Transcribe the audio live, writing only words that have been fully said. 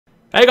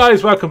Hey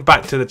guys, welcome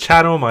back to the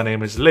channel. My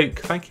name is Luke.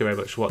 Thank you very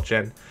much for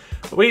watching.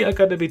 We are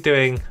going to be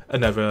doing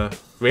another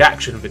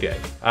reaction video.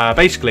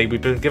 Basically,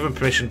 we've been given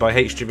permission by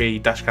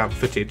HTV DashCam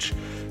footage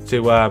to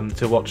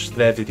watch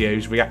their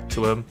videos, react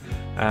to them.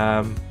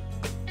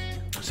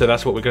 So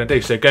that's what we're going to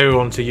do. So go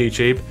on to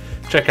YouTube,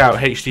 check out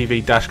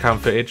HTV DashCam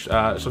footage.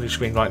 It's on your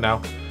screen right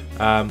now.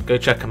 Go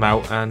check them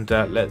out and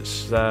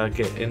let's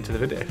get into the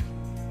video.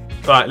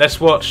 Right, let's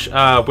watch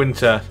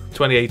Winter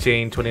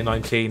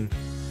 2018-2019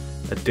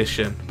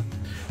 edition.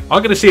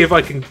 I'm going to see if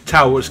I can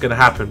tell what's going to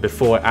happen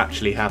before it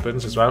actually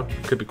happens as well.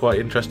 Could be quite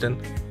interesting.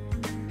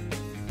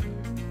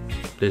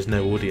 There's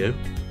no audio.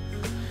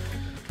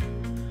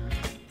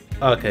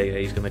 Okay, yeah,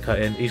 he's going to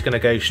cut in. He's going to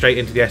go straight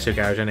into the SO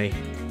garage, isn't he?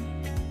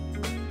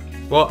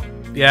 What?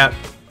 Yeah.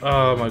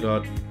 Oh my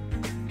god.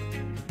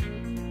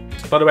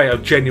 By the way,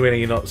 I've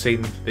genuinely not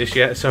seen this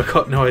yet, so I've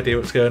got no idea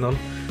what's going on.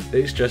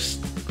 It's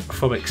just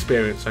from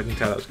experience, I can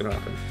tell that's going to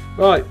happen.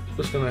 Right,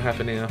 what's going to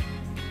happen here?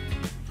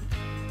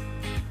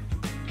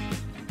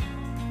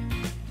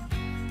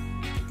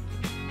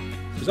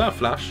 Is that a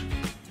flash?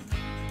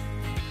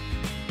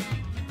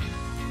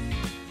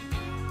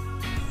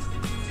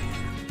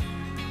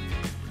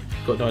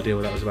 Got no idea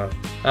what that was about.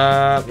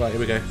 Right, here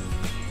we go.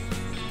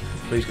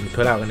 Oh, he's going to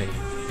pull out, isn't he?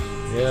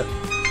 Yeah.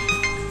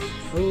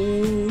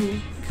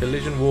 Oh,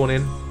 collision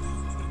warning.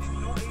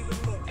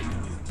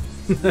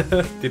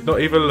 Did not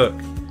even look.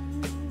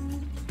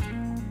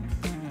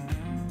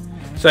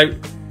 So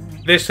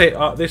this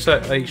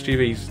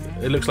HGV's,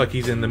 it looks like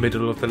he's in the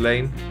middle of the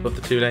lane, of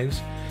the two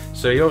lanes.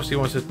 So he obviously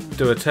wants to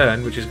do a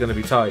turn, which is going to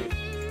be tight.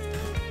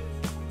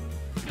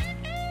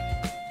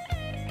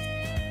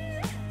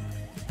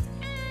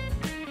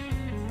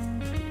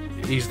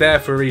 He's there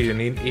for a reason.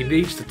 He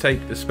needs to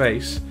take the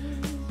space.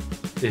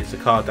 There's a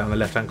car down the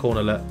left-hand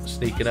corner, look,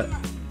 sneaking up.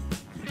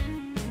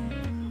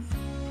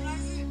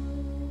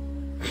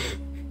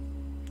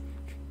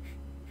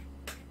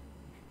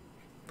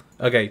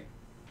 Okay,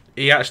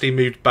 he actually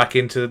moved back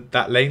into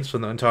that lane, so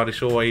I'm not entirely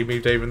sure why he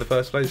moved over in the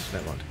first place.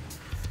 Never mind.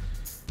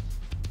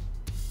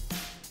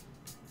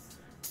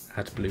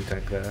 Add blue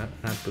tank there.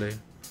 Add blue.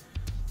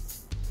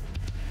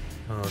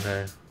 Oh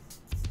no.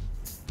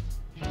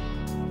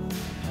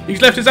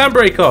 He's left his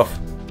handbrake off!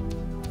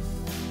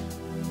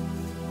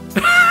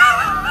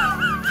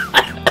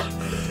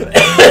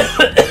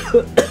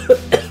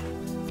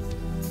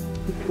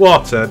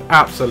 What an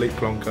absolute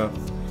plonker.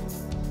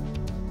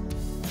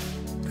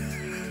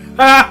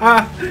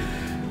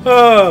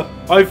 Oh,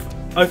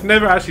 I've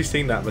never actually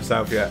seen that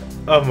myself yet.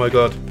 Oh my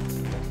god.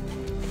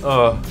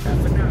 Oh.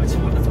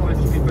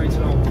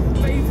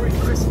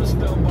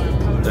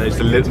 It's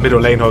the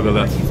middle lane hogger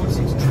there.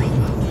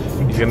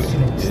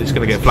 It's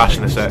gonna get flashed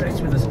in a sec.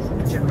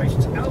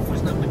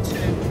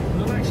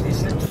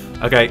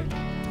 Okay,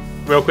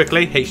 real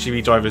quickly,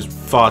 HGV driver's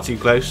far too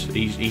close.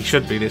 He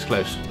should be this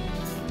close,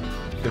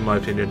 in my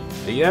opinion.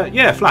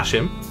 Yeah, flash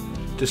him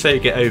to say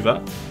get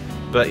over,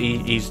 but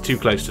he's too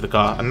close to the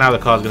car, and now the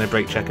car's gonna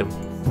brake check him.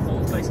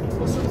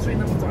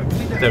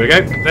 There we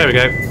go. There we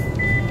go.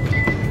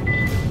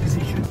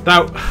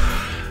 Now,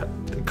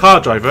 the car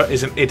driver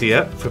is an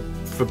idiot for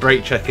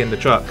brake checking the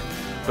truck,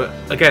 but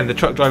again, the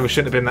truck driver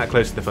shouldn't have been that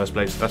close in the first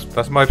place.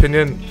 That's my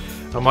opinion.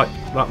 That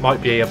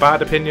might be a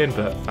bad opinion,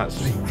 but that's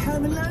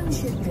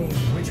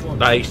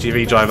that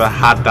HGV driver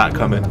had that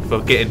coming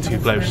for getting too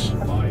close.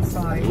 Ooh.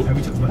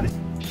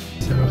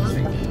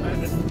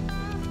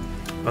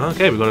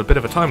 Okay, we've got a bit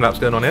of a time lapse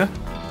going on here.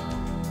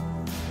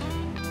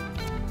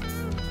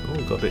 Oh,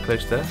 got a bit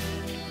close there.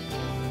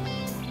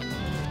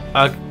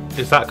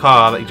 Is that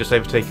car that he just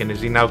overtaken?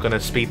 Is he now going to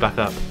speed back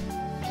up?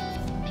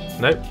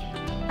 Nope.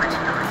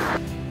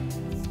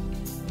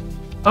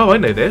 Oh, I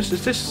know this.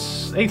 Is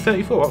this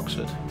A34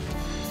 Oxford?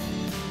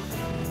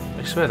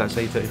 I swear that's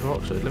A34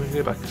 Oxford. Let me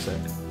go back a sec.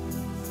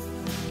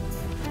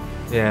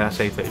 Yeah, that's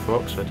A34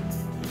 Oxford.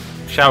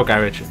 Shell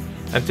garage.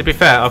 And to be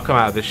fair, I've come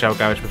out of this shell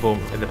garage before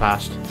in the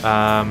past.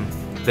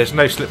 There's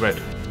no slip road,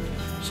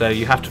 so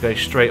you have to go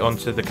straight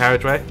onto the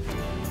carriageway.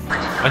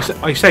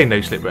 I say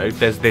no slip road.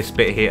 There's this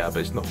bit here,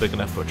 but it's not big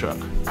enough for a truck.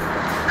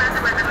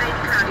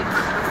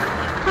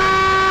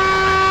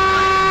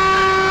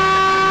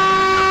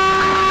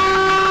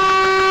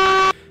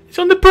 It's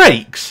on the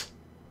brakes.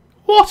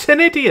 What an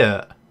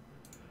idiot!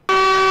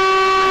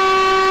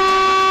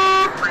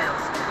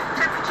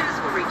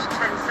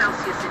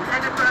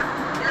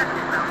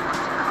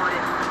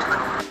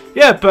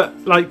 Yeah,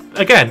 but like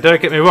again,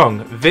 don't get me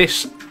wrong.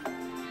 This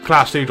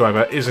Class 2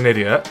 driver is an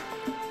idiot,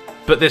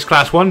 but this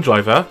Class 1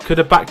 driver could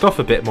have backed off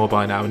a bit more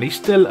by now, and he's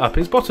still up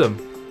his bottom.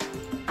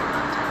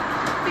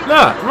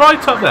 Look,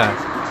 right up there.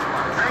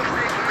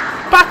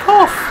 Back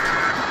off.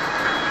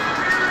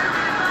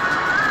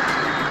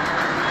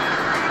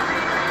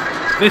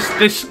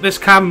 This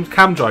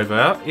cam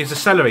driver is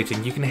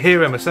accelerating. You can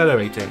hear him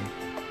accelerating.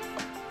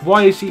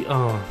 Why is he?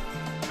 Oh,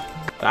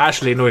 that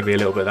actually annoyed me a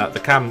little bit. That the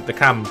cam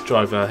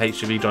driver,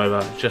 HGV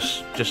driver,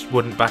 just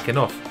wouldn't backing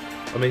off.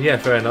 I mean, yeah,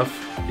 fair enough.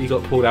 He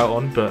got pulled out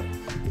on, but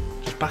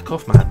just back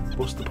off, man.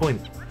 What's the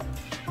point?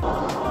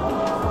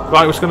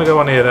 Right, what's going to go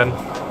on here then?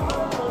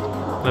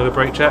 Another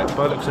brake check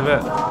by the looks of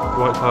it.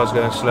 White car's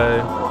going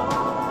slow.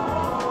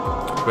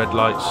 Red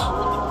lights.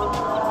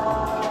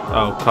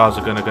 Oh, cars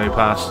are going to go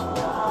past.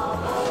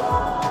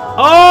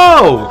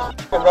 Oh!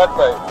 Red,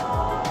 mate.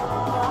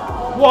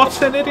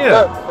 What an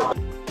idiot!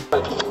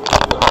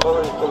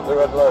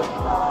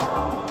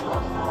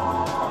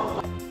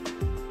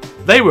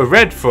 They were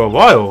red for a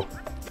while.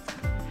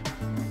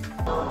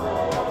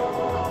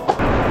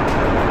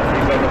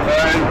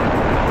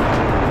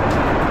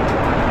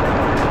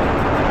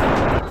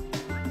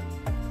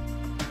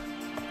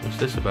 What's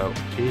this about?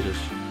 Jesus.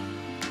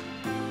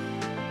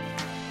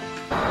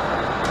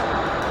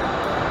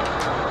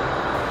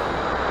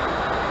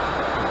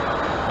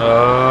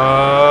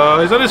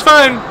 He's on his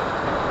phone!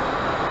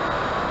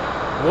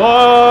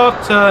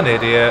 What an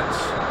idiot.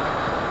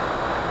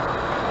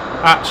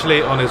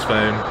 Actually on his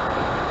phone.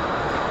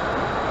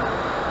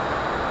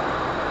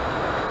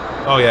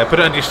 Oh yeah, put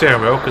it under your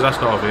steering wheel, because that's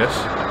not obvious.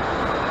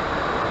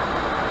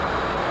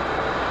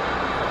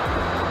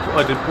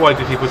 Why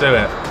did people do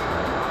it?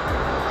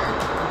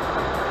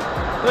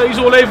 No, he's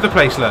all over the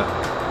place, look.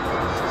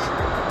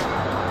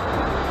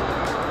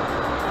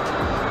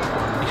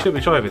 He should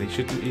be driving. He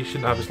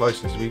shouldn't have his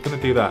license. If you're going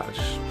to do that,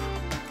 just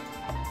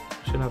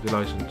shouldn't have your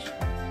license.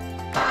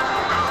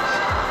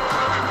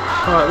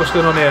 Alright, what's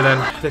going on here then?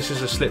 This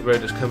is a slip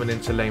road that's coming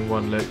into lane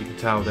 1, look, you can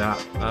tell that.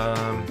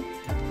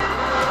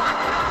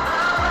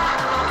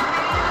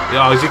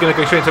 Yeah, is he going to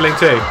go straight into lane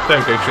 2?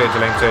 Don't go straight into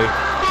lane 2.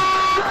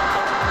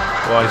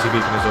 Why is he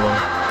beeping his horn?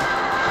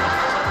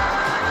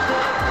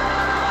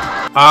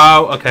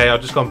 Oh, okay,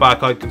 I've just gone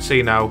back. I can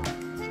see now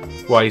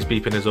why he's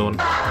beeping his horn.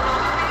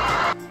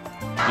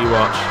 You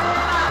watch.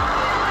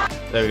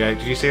 There we go.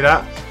 Did you see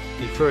that?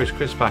 He threw his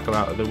crisp packet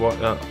out of the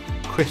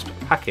crisp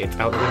packet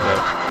out the window.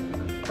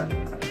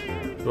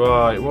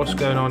 Right, what's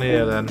going on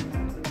here then?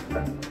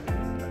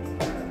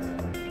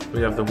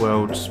 We have the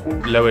world's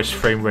lowest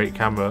frame rate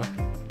camera.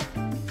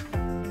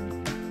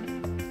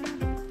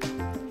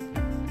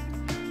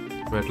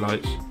 Red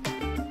lights.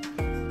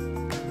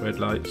 Red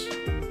lights.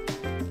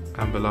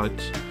 Amber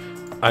lights.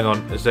 Hang on,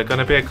 is there going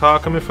to be a car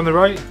coming from the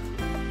right?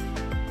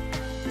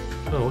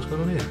 Oh, what's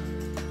going on here?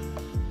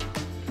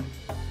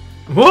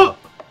 What?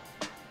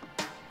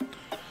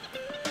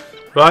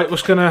 Right,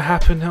 what's going to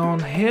happen on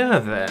here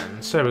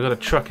then? So we've got a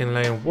truck in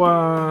lane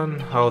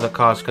 1. Oh, the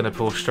car's going to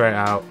pull straight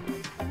out.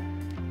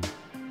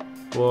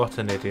 What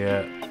an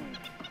idiot.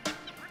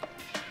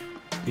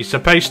 You're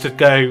supposed to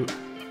go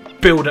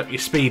build up your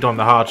speed on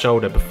the hard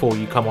shoulder before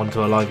you come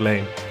onto a live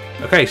lane.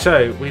 Okay,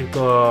 so we've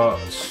got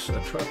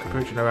a truck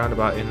approaching a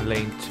roundabout in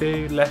lane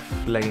 2.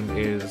 Left lane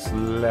is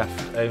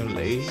left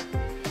only.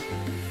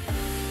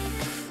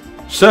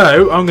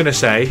 So I'm going to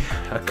say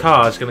a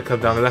car is going to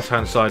come down the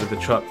left-hand side of the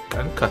truck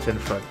and cut in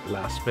front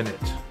last minute.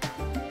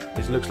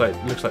 It looks like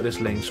this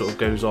lane sort of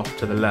goes off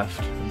to the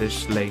left, and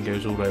this lane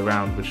goes all the way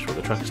around, which is what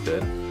the truck is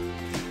doing.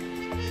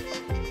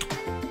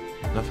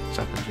 Nothing's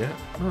happened yet.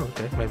 Oh,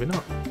 okay, maybe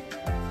not.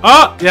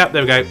 Oh, yeah,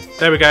 there we go.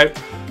 There we go.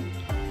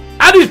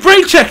 And he's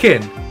brake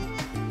checking.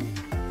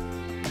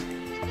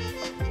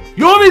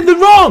 You're in the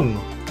wrong!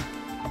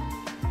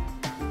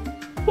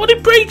 What are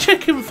you brake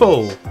checking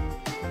for?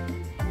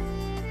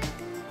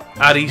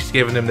 And he's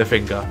giving him the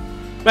finger.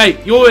 Mate,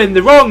 you're in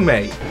the wrong,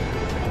 mate!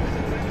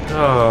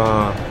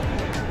 Oh.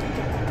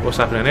 What's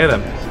happening here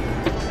then?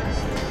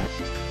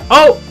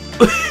 Oh!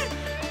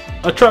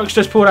 A truck's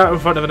just pulled out in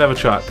front of another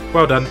truck.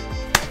 Well done.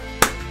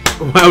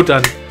 Well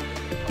done.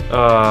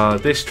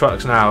 This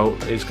truck's now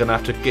is going to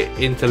have to get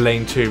into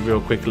lane 2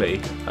 real quickly,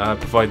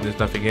 providing there's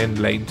nothing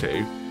in lane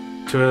 2.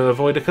 To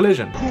avoid a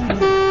collision. There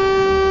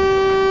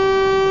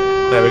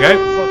we go.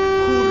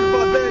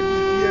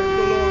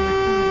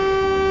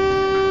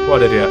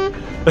 What idiot.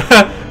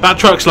 That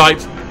truck's like,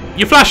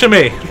 you're flashing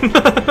me!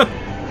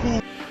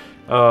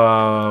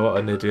 Oh, what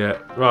an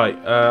idiot. Right,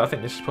 I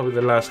think this is probably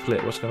the last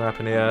clip. What's going to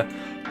happen here?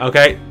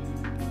 Okay,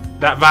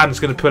 that van's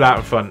going to pull out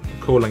in front.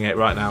 I'm calling it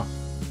right now.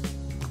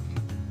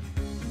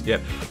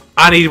 Yep.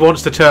 And he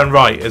wants to turn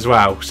right as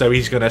well, so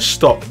he's going to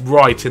stop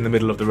right in the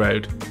middle of the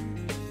road.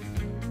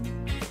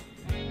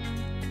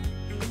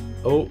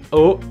 Oh,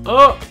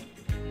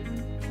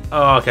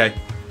 okay.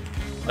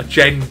 I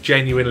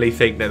genuinely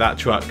think that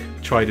truck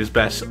tried his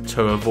best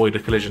to avoid a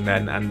collision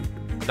then, and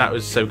that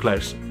was so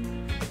close.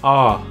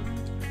 Oh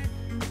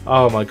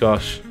my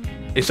gosh.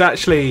 It's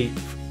actually,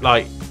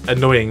 like,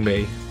 annoying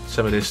me,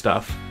 some of this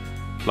stuff.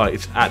 Like,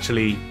 it's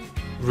actually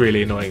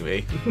really annoying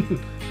me.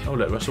 Oh,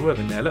 look, Russell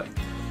Worthing there, look.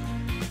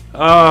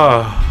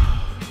 Oh,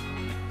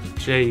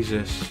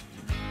 Jesus.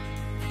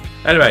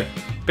 Anyway.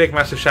 Big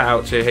massive shout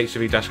out to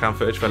HTV DashCam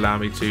Footage for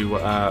allowing me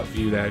to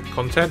view their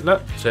content.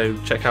 Look, so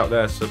check out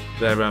their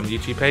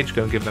YouTube page.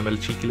 Go and give them a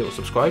cheeky little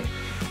subscribe.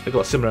 They've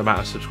got a similar amount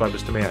of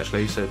subscribers to me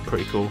actually, so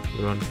pretty cool.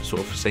 We're on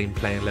sort of the same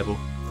playing level.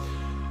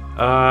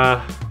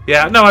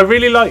 Yeah, no, I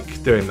really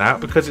like doing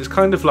that because it's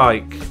kind of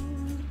like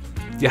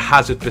your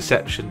hazard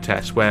perception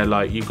test where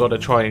like you've got to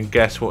try and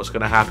guess what's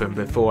going to happen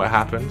before it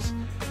happens.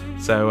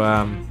 So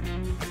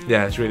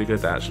yeah, it's really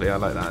good actually. I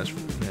like that.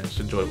 It's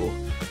enjoyable.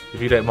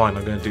 If you don't mind,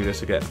 I'm going to do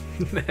this again.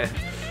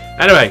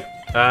 Anyway,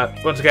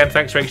 once again,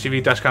 thanks for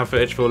HTV Dashcam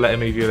Footage for letting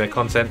me view their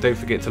content. Don't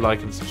forget to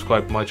like and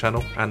subscribe to my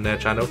channel and their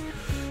channel.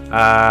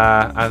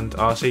 And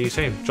I'll see you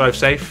soon. Drive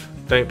safe.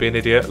 Don't be an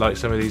idiot like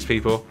some of these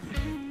people.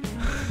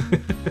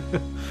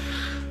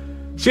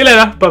 See you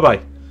later. Bye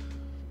bye.